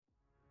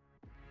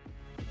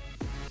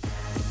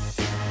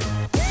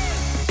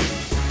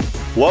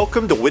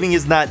Welcome to Winning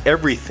is Not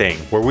Everything,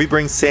 where we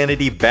bring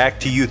sanity back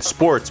to youth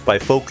sports by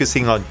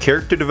focusing on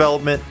character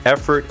development,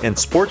 effort, and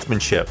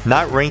sportsmanship,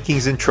 not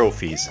rankings and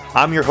trophies.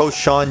 I'm your host,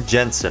 Sean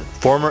Jensen,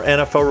 former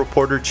NFL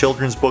reporter,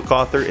 children's book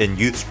author, and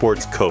youth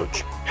sports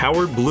coach.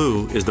 Howard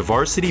Blue is the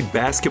varsity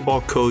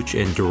basketball coach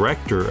and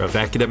director of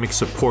academic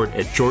support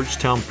at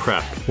Georgetown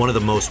Prep, one of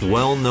the most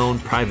well-known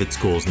private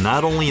schools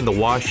not only in the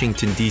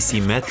Washington, D.C.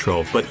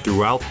 metro, but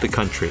throughout the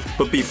country.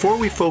 But before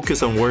we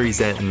focus on where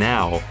he's at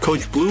now,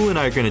 Coach Blue and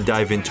I are going to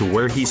dive into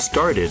where he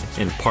started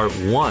in part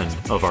one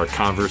of our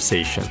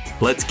conversation.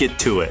 Let's get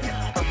to it.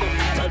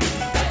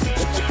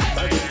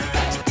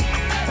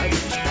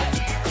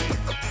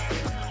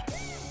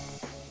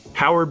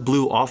 Howard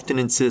Blue often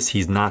insists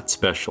he's not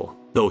special,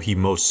 though he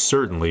most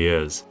certainly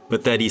is.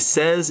 But that he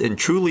says and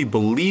truly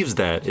believes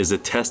that is a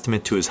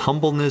testament to his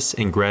humbleness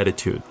and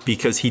gratitude,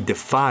 because he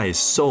defies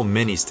so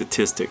many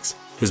statistics.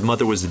 His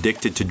mother was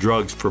addicted to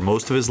drugs for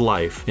most of his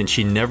life, and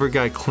she never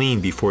got clean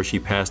before she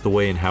passed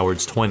away in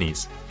Howard's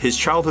 20s. His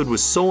childhood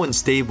was so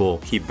unstable,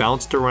 he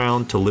bounced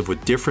around to live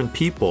with different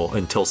people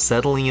until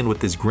settling in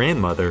with his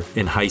grandmother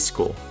in high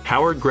school.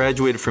 Howard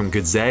graduated from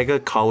Gonzaga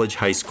College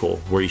High School,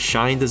 where he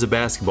shined as a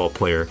basketball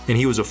player, and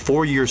he was a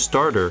 4-year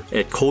starter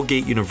at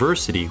Colgate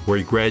University, where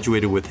he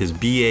graduated with his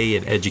BA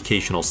in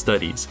Educational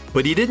Studies.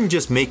 But he didn't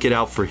just make it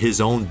out for his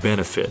own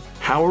benefit.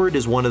 Howard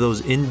is one of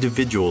those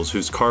individuals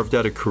who's carved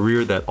out a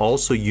career that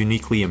also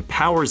uniquely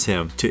empowers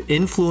him to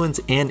influence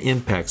and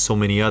impact so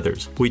many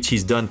others, which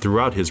he's done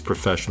throughout his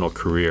professional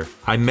career.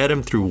 I met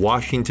him through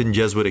Washington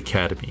Jesuit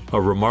Academy,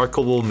 a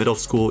remarkable middle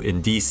school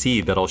in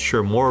DC that I'll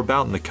share more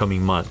about in the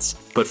coming months.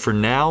 But for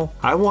now,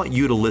 I want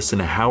you to listen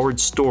to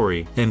Howard's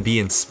story and be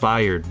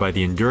inspired by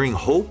the enduring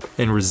hope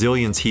and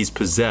resilience he's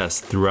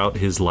possessed throughout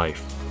his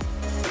life.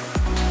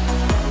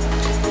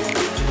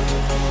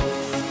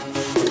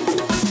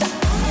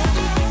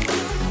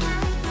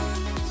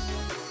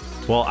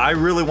 Well, I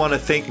really want to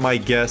thank my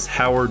guest,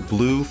 Howard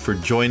Blue, for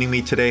joining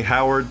me today.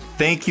 Howard,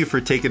 thank you for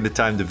taking the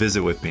time to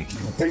visit with me.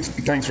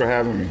 Thanks for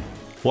having me.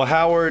 Well,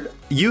 Howard,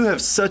 you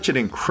have such an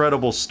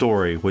incredible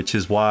story, which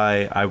is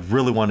why I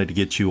really wanted to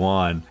get you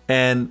on.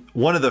 And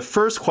one of the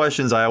first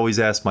questions I always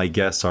ask my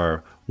guests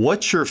are,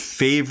 what's your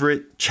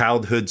favorite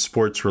childhood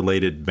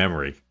sports-related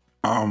memory?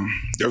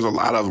 There's a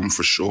lot of them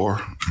for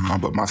sure,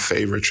 but my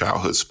favorite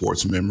childhood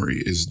sports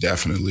memory is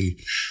definitely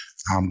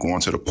going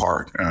to the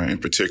park, in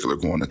particular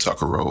going to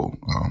Tucker Road,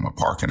 a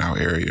park in our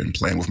area, and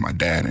playing with my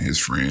dad and his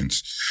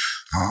friends.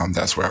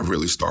 That's where I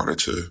really started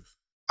to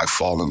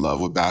fall in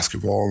love with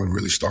basketball and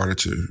really started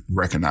to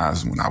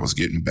recognize when I was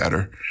getting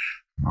better,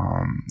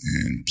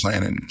 and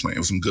playing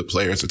with some good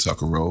players at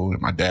Tucker Road,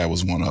 and my dad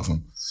was one of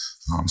them.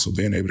 So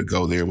being able to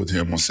go there with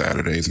him on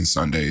Saturdays and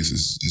Sundays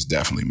is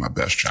definitely my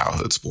best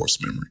childhood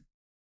sports memory.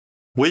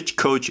 Which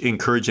coach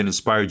encouraged and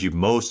inspired you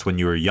most when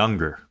you were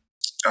younger?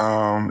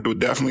 It would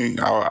definitely,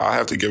 I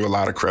have to give a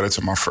lot of credit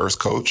to my first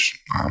coach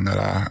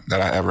that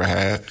I ever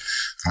had,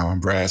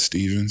 Brad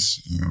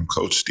Stevens.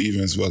 Coach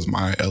Stevens was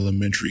my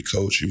elementary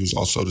coach. He was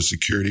also the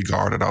security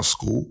guard at our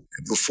school.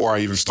 Before I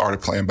even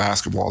started playing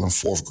basketball in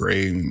 4th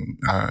grade,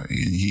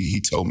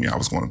 he told me I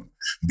was going to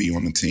be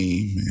on the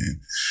team,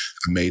 and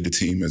I made the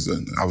team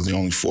I was the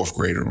only 4th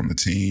grader on the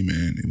team,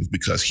 and it was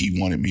because he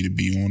wanted me to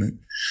be on it.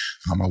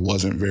 I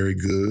wasn't very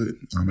good.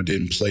 I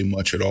didn't play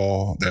much at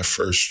all my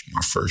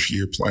first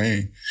year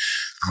playing.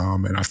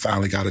 And I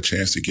finally got a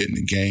chance to get in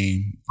the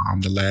game,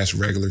 the last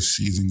regular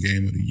season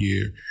game of the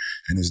year.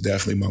 And it's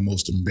definitely my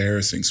most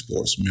embarrassing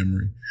sports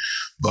memory.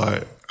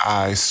 But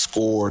I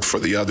scored for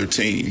the other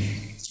team.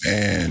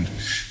 And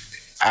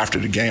after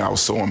the game, I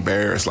was so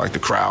embarrassed, like the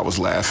crowd was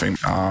laughing.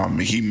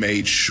 He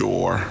made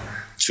sure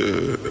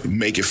to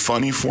make it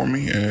funny for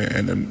me,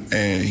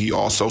 and he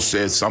also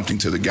said something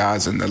to the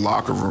guys in the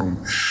locker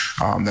room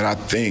that I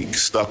think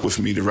stuck with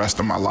me the rest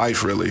of my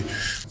life, really.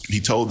 He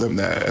told them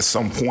that at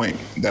some point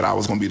that I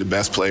was going to be the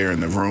best player in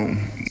the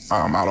room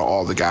out of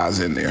all the guys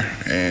in there.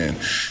 And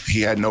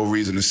he had no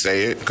reason to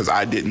say it because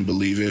I didn't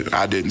believe it.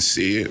 I didn't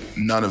see it.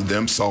 None of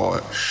them saw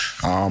it.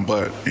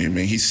 But I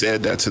mean, he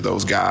said that to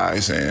those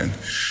guys, and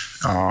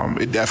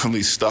it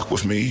definitely stuck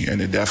with me,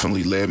 and it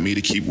definitely led me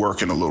to keep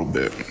working a little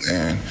bit,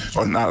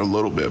 or not a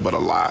little bit, but a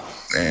lot.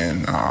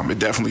 And it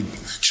definitely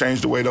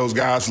changed the way those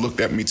guys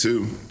looked at me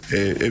too.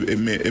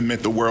 It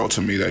meant the world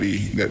to me that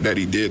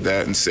he did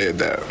that and said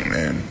that.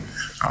 And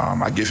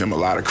I give him a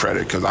lot of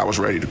credit because I was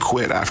ready to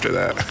quit after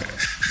that,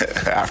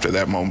 after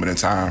that moment in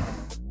time.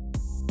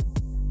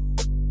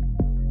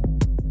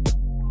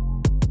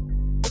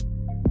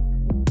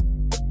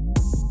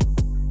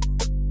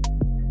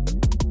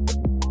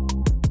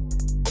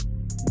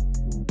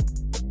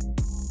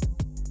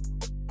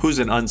 Who's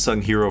an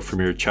unsung hero from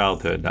your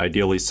childhood?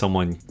 Ideally,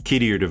 someone key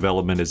to your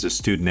development as a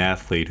student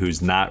athlete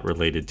who's not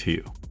related to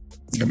you.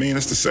 I mean,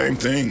 it's the same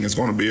thing. It's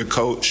going to be a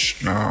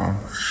coach.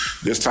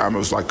 This time it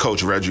was like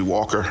Coach Reggie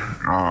Walker.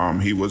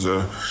 He was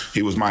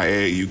my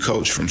AAU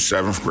coach from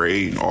 7th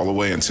grade all the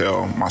way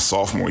until my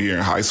sophomore year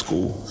in high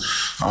school.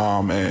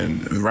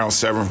 And around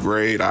 7th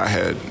grade, I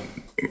had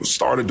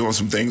started doing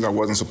some things I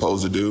wasn't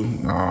supposed to do.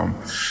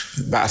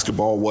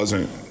 Basketball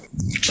wasn't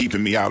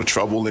keeping me out of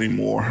trouble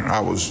anymore. I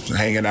was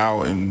hanging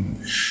out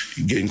and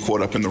getting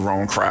caught up in the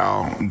wrong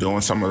crowd, and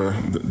doing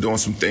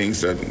some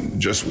things that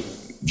just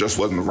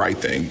wasn't the right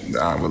thing.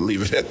 I would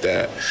leave it at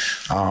that.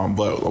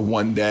 But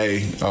one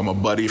day, a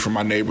buddy from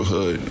my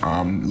neighborhood,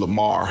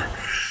 Lamar,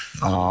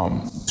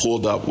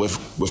 pulled up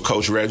with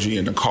Coach Reggie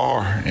in the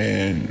car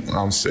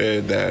and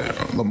said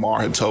that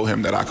Lamar had told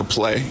him that I could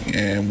play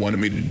and wanted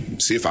me to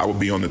see if I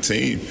would be on the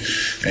team.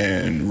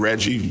 And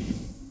Reggie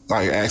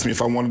asked me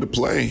if I wanted to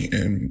play,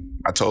 and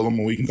I told him,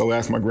 well, we can go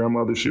ask my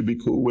grandmother. She'd be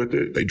cool with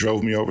it. They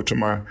drove me over to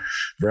my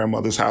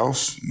grandmother's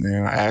house,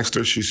 and I asked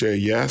her. She said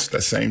yes.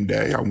 That same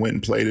day, I went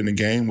and played in the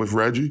game with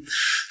Reggie,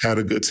 had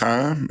a good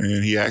time,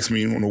 and he asked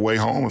me on the way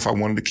home if I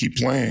wanted to keep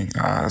playing.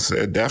 I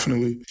said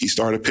definitely. He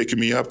started picking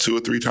me up 2 or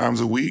 3 times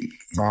a week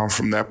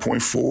from that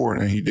point forward,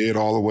 and he did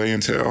all the way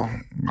until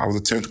I was a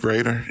 10th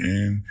grader,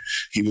 and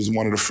he was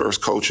one of the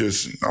first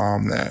coaches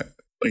that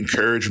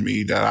encouraged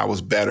me that I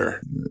was better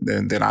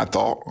than I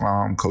thought.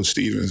 Coach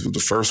Stevens was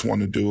the first one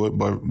to do it,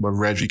 but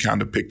Reggie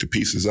kind of picked the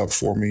pieces up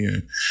for me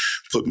and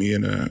put me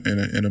in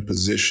a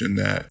position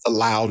that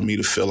allowed me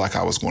to feel like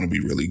I was going to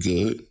be really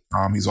good.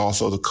 He's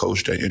also the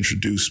coach that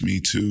introduced me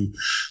to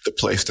the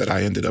place that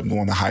I ended up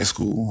going to high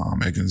school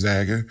at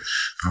Gonzaga.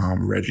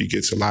 Reggie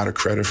gets a lot of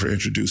credit for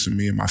introducing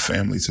me and my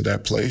family to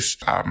that place.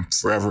 I'm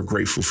forever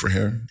grateful for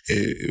him.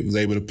 It was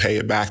able to pay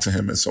it back to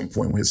him at some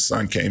point when his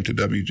son came to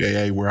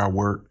WJA where I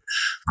worked.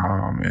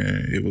 And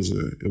it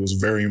was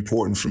very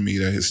important for me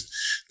that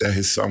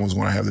his son was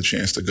going to have the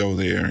chance to go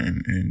there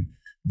and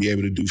be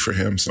able to do for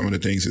him some of the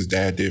things his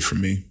dad did for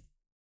me.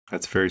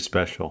 That's very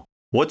special.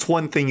 What's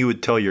one thing you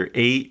would tell your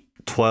 8,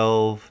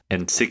 12,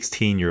 and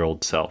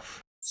 16-year-old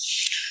self?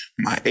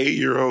 My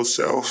 8-year-old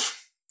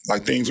self,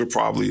 things were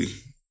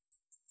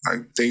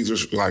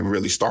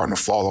really starting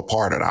to fall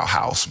apart at our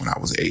house when I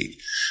was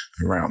 8,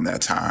 around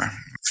that time.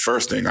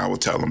 First thing I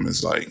would tell them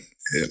is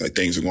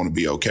things are going to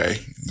be okay.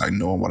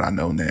 Knowing what I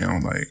know now,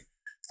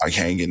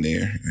 hang in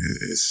there.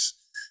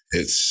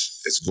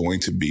 It's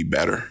going to be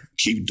better.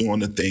 Keep doing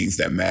the things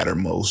that matter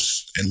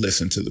most and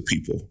listen to the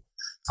people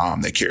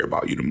that care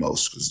about you the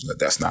most, because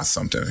that's not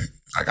something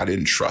I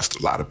didn't trust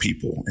a lot of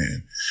people,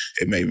 and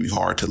it made me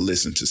hard to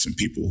listen to some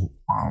people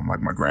like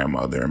my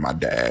grandmother and my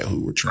dad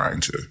who were trying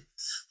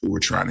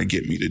to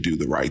get me to do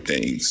the right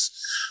things.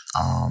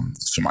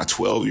 For my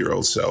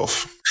 12-year-old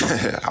self,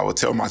 I would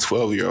tell my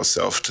 12-year-old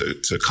self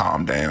to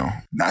calm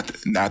down,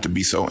 not to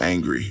be so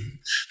angry.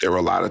 There were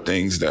a lot of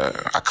things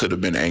that I could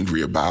have been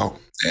angry about,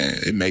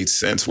 and it made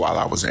sense while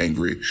I was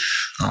angry.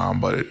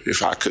 But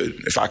if I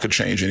could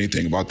change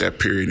anything about that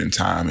period in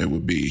time, it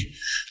would be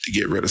to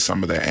get rid of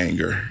some of that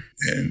anger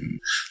and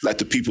let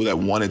the people that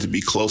wanted to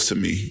be close to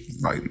me,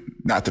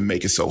 not to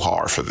make it so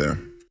hard for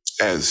them.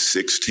 As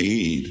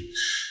 16,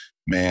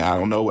 man, I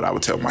don't know what I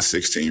would tell my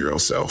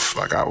 16-year-old self.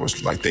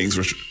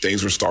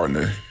 Things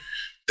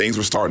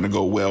were starting to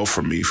go well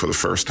for me for the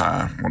first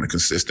time on a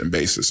consistent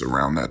basis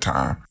around that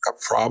time. I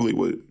probably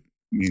would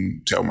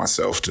tell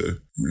myself to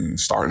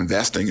start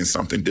investing in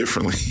something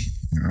differently,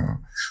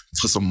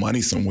 put some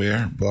money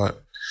somewhere.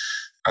 But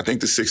I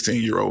think the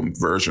 16-year-old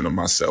version of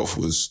myself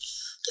was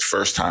the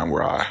first time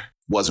where I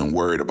wasn't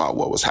worried about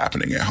what was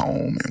happening at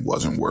home and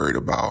wasn't worried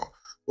about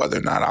whether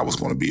or not I was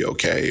going to be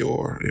okay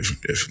or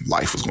if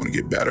life was going to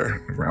get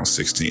better. Around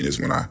 16 is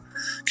when I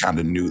kind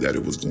of knew that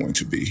it was going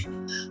to be.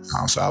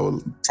 So I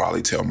would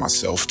probably tell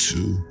myself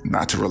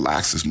not to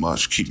relax as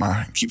much, keep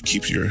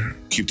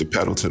the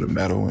pedal to the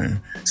metal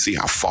and see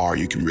how far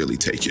you can really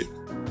take it.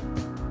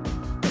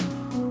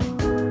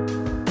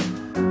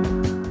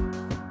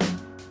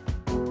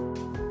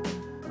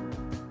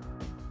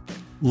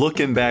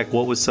 Looking back,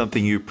 what was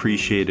something you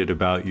appreciated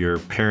about your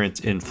parents'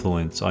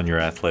 influence on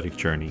your athletic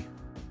journey?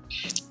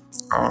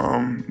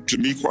 To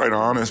be quite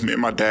honest, me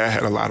and my dad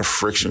had a lot of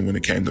friction when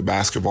it came to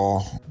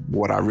basketball.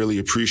 What I really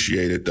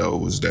appreciated, though,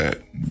 was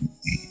that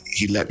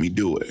he let me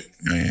do it.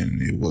 And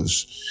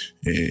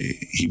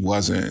he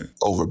wasn't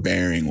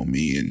overbearing on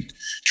me and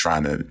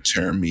trying to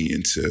turn me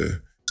into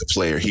the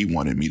player he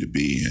wanted me to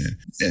be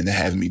and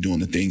have me doing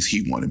the things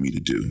he wanted me to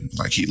do.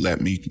 He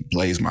let me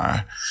blaze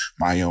my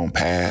own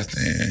path,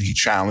 and he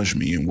challenged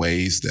me in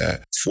ways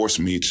that forced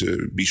me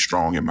to be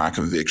strong in my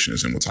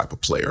convictions and what type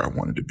of player I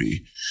wanted to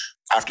be.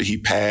 After he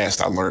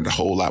passed, I learned a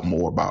whole lot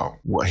more about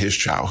what his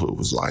childhood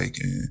was like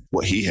and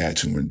what he had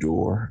to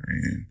endure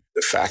and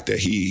the fact that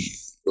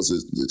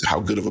how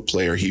good of a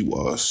player he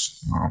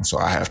was. So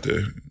I have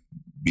to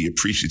be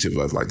appreciative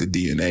of the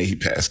DNA he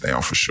passed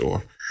down for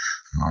sure.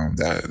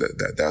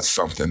 That's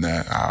something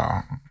that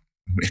I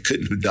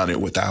couldn't have done it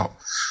without.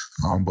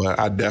 But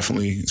I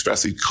definitely,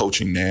 especially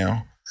coaching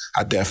now,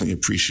 I definitely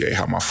appreciate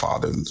how my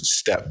father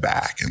stepped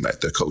back and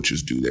let the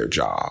coaches do their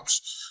jobs.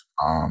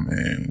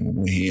 And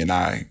when he and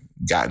I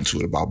got into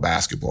it about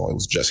basketball, it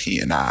was just he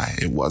and I.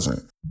 It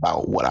wasn't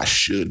about what I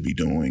should be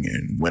doing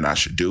and when I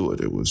should do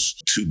it. It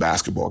was two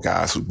basketball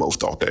guys who both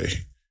thought they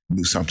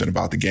knew something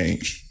about the game.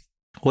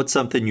 What's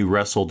something you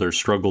wrestled or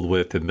struggled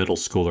with in middle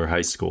school or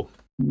high school?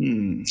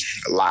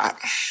 A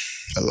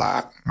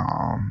lot.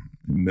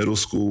 Middle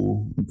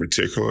school in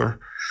particular,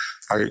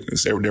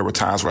 there were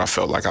times where I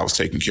felt like I was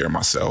taking care of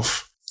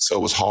myself. So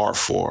it was hard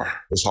for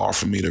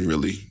me to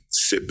really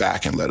sit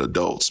back and let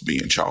adults be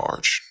in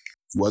charge.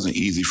 It wasn't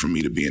easy for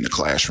me to be in the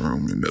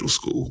classroom in middle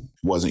school.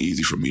 It wasn't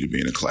easy for me to be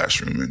in the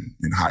classroom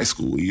in high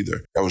school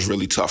either. That was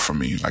really tough for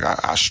me. Like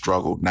I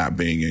struggled not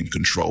being in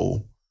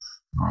control.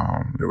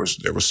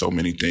 There were so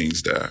many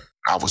things that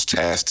I was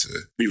tasked to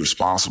be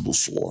responsible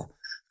for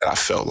that I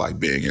felt like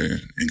being in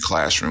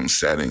classroom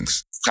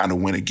settings kind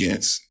of went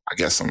against, I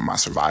guess, some of my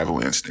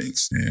survival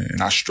instincts.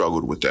 And I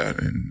struggled with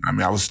that. And I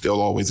mean, I was still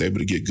always able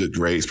to get good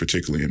grades,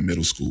 particularly in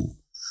middle school.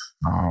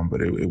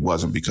 But it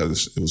wasn't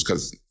because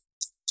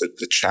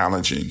the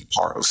challenging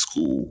part of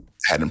school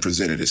hadn't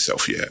presented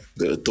itself yet.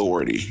 The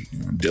authority,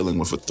 dealing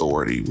with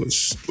authority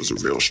was a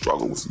real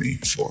struggle with me,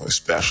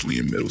 especially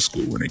in middle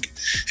school and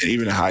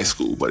even in high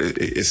school. But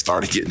it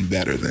started getting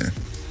better then.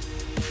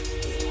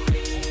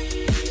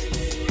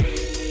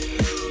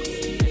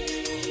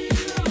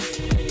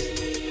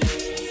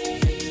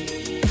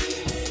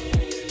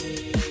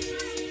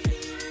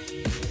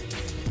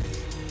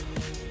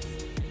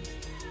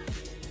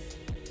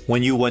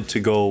 When you went to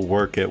go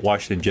work at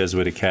Washington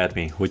Jesuit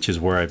Academy, which is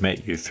where I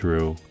met you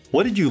through,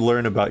 what did you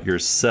learn about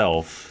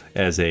yourself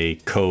as a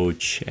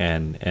coach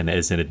and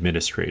as an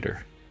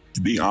administrator?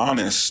 To be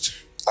honest,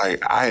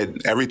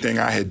 everything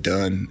I had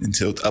done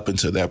up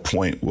until that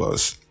point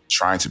was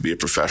trying to be a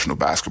professional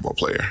basketball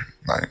player.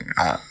 Like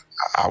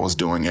I was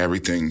doing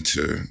everything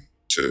to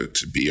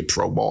be a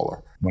pro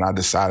baller. When I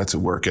decided to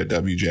work at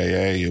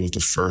WJA, it was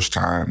the first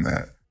time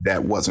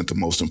that wasn't the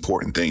most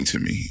important thing to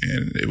me.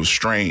 And it was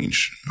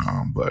strange,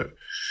 but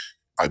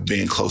like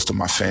being close to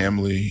my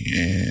family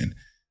and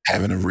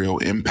having a real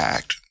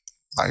impact,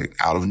 like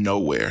out of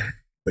nowhere,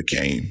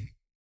 became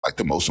like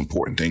the most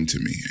important thing to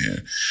me.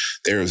 And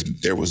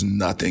there was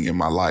nothing in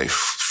my life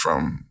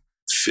from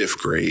 5th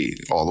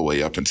grade all the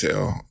way up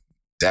until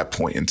that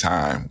point in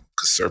time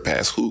could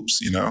surpass hoops,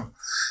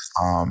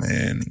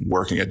 and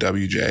working at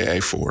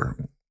WJA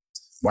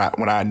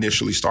when I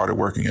initially started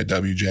working at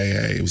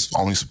WJA, it was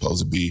only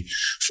supposed to be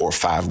for a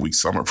 5-week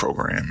summer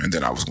program, and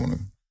then I was going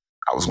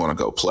to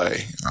go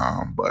play.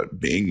 But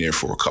being there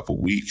for a couple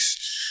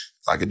weeks,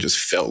 like it just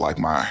felt like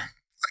my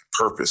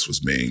purpose was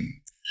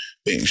being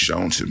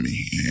shown to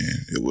me,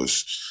 and it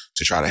was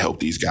to try to help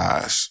these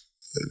guys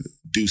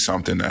do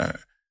something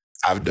that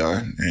I've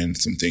done and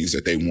some things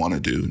that they want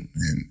to do.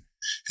 And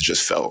it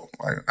just felt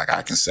like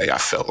I can say I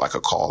felt like a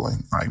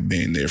calling, like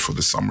being there for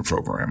the summer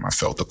program. I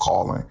felt the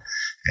calling.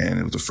 And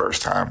it was the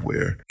first time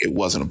where it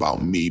wasn't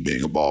about me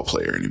being a ball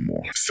player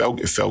anymore.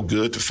 It felt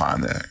good to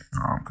find that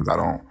because I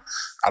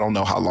don't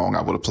know how long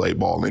I would have played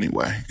ball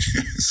anyway.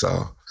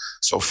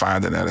 so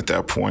finding that at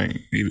that point,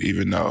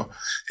 even though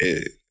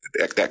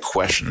that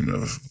question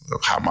of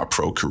how my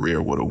pro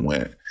career would have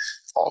went,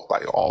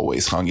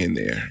 always hung in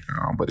there.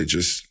 But it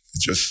just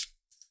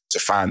to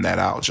find that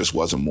out just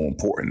wasn't more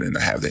important than to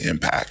have the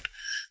impact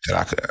that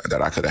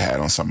I could have had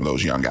on some of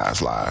those young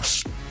guys'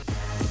 lives.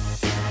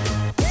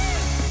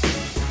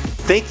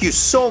 Thank you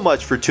so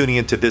much for tuning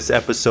into this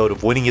episode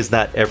of Winning is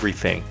Not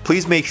Everything.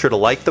 Please make sure to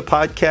like the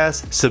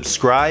podcast,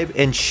 subscribe,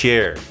 and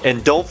share.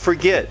 And don't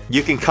forget,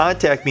 you can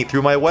contact me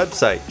through my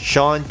website,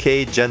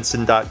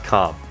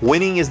 SeanKJensen.com.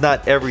 Winning is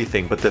not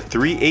everything, but the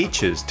 3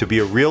 H's to be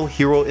a real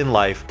hero in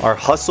life are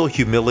hustle,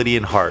 humility,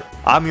 and heart.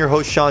 I'm your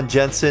host, Sean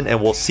Jensen, and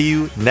we'll see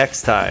you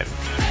next time.